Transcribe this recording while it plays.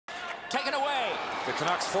taken away. The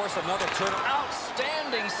Canucks force another turnover.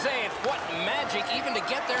 Outstanding save. What magic even to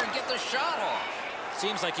get there and get the shot off.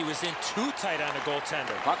 Seems like he was in too tight on the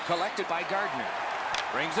goaltender. Puck collected by Gardner.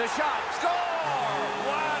 Brings a shot. Score!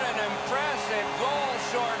 What an impressive goal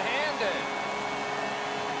shorthanded.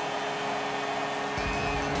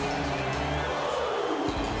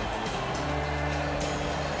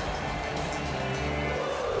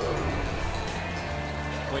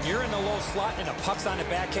 When you're in the low slot and the puck's on the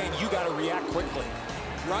backhand, you got to react quickly.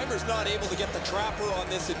 Reimer's not able to get the trapper on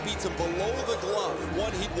this. It beats him below the glove.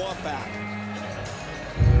 One he'd want back.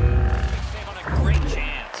 Save on a great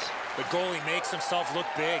chance. The goalie makes himself look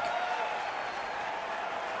big.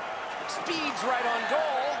 Speeds right on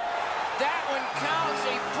goal. That one counts.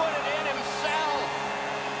 He put it in himself.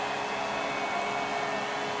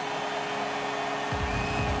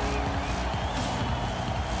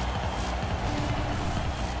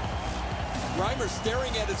 Reimer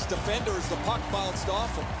staring at his defender as the puck bounced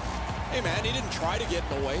off him. Hey, man, he didn't try to get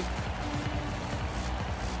in the way.